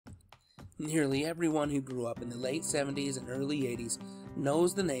Nearly everyone who grew up in the late 70s and early 80s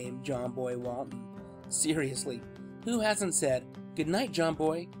knows the name John Boy Walton. Seriously, who hasn't said, "Good night, John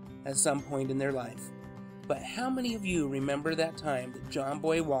Boy," at some point in their life? But how many of you remember that time that John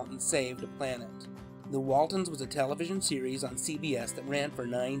Boy Walton saved a planet? The Waltons was a television series on CBS that ran for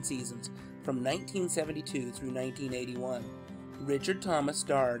 9 seasons, from 1972 through 1981. Richard Thomas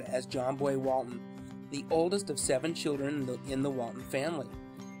starred as John Boy Walton, the oldest of 7 children in the Walton family.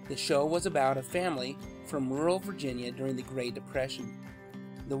 The show was about a family from rural Virginia during the Great Depression.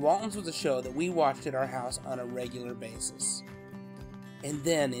 The Waltons was a show that we watched at our house on a regular basis. And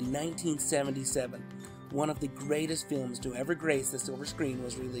then in 1977, one of the greatest films to ever grace the silver screen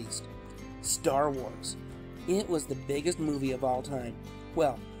was released, Star Wars. It was the biggest movie of all time.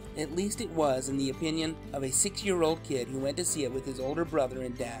 Well, at least it was in the opinion of a 6-year-old kid who went to see it with his older brother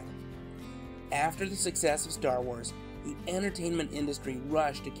and dad. After the success of Star Wars, the entertainment industry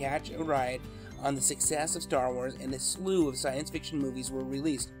rushed to catch a ride on the success of Star Wars, and a slew of science fiction movies were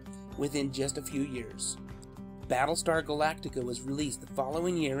released within just a few years. Battlestar Galactica was released the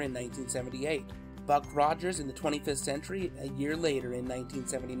following year in 1978, Buck Rogers in the 25th Century a year later in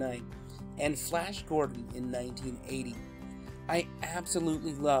 1979, and Flash Gordon in 1980. I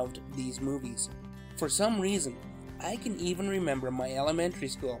absolutely loved these movies. For some reason, I can even remember my elementary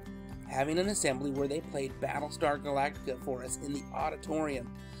school having an assembly where they played Battlestar Galactica for us in the auditorium.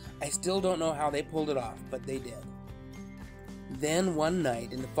 I still don't know how they pulled it off, but they did. Then one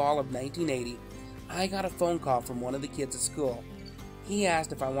night in the fall of 1980, I got a phone call from one of the kids at school. He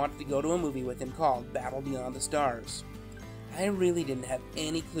asked if I wanted to go to a movie with him called Battle Beyond the Stars. I really didn't have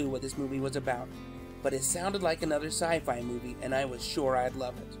any clue what this movie was about, but it sounded like another sci-fi movie, and I was sure I'd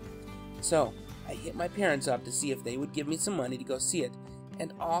love it. So I hit my parents up to see if they would give me some money to go see it,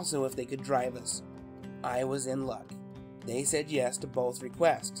 and also if they could drive us. I was in luck. They said yes to both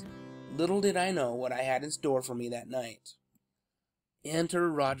requests. Little did I know what I had in store for me that night. Enter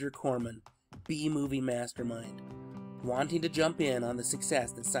Roger Corman, B-movie mastermind. Wanting to jump in on the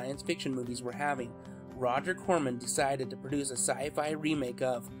success that science fiction movies were having, Roger Corman decided to produce a sci-fi remake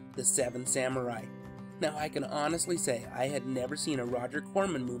of The Seven Samurai. Now, I can honestly say I had never seen a Roger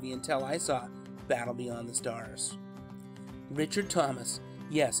Corman movie until I saw Battle Beyond the Stars. Richard Thomas,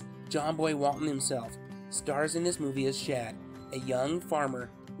 yes, John Boy Walton himself, stars in this movie as Shad, a young farmer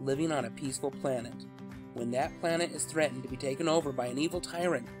living on a peaceful planet. When that planet is threatened to be taken over by an evil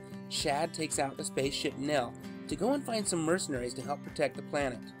tyrant, Shad takes out the spaceship Nell to go and find some mercenaries to help protect the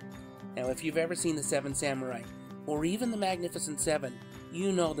planet. Now, if you've ever seen The Seven Samurai, or even The Magnificent Seven,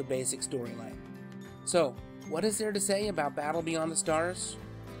 you know the basic storyline. So, what is there to say about Battle Beyond the Stars?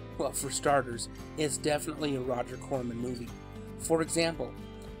 Well, for starters, it's definitely a Roger Corman movie. For example,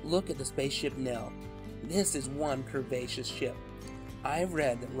 look at the spaceship Nell. This is one curvaceous ship. I've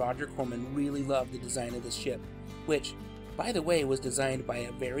read that Roger Corman really loved the design of this ship, which, by the way, was designed by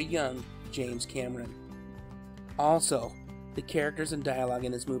a very young James Cameron. Also, the characters and dialogue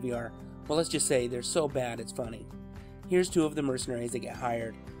in this movie are, well, let's just say they're so bad it's funny. Here's 2 of the mercenaries that get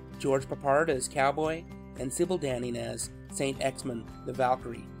hired: George Papard as Cowboy, and Sybil Danning as Saint Exmund, the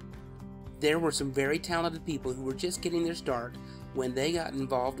Valkyrie. There were some very talented people who were just getting their start when they got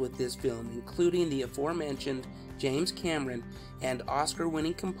involved with this film, including the aforementioned James Cameron and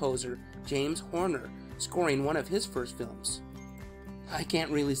Oscar-winning composer James Horner, scoring one of his first films. I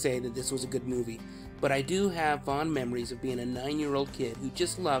can't really say that this was a good movie, but I do have fond memories of being a 9-year-old kid who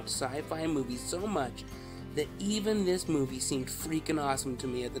just loved sci-fi movies so much that even this movie seemed freaking awesome to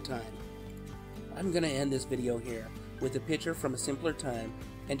me at the time. I'm gonna end this video here with a picture from a simpler time,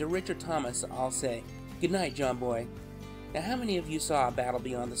 and to Richard Thomas I'll say, good night, John Boy. Now, how many of you saw Battle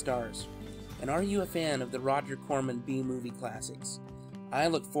Beyond the Stars? And are you a fan of the Roger Corman B-movie classics? I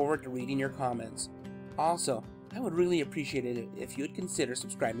look forward to reading your comments. Also, I would really appreciate it if you would consider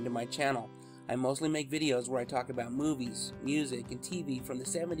subscribing to my channel. I mostly make videos where I talk about movies, music, and TV from the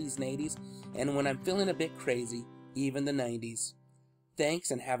 70s and 80s, and when I'm feeling a bit crazy, even the 90s.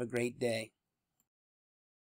 Thanks, and have a great day.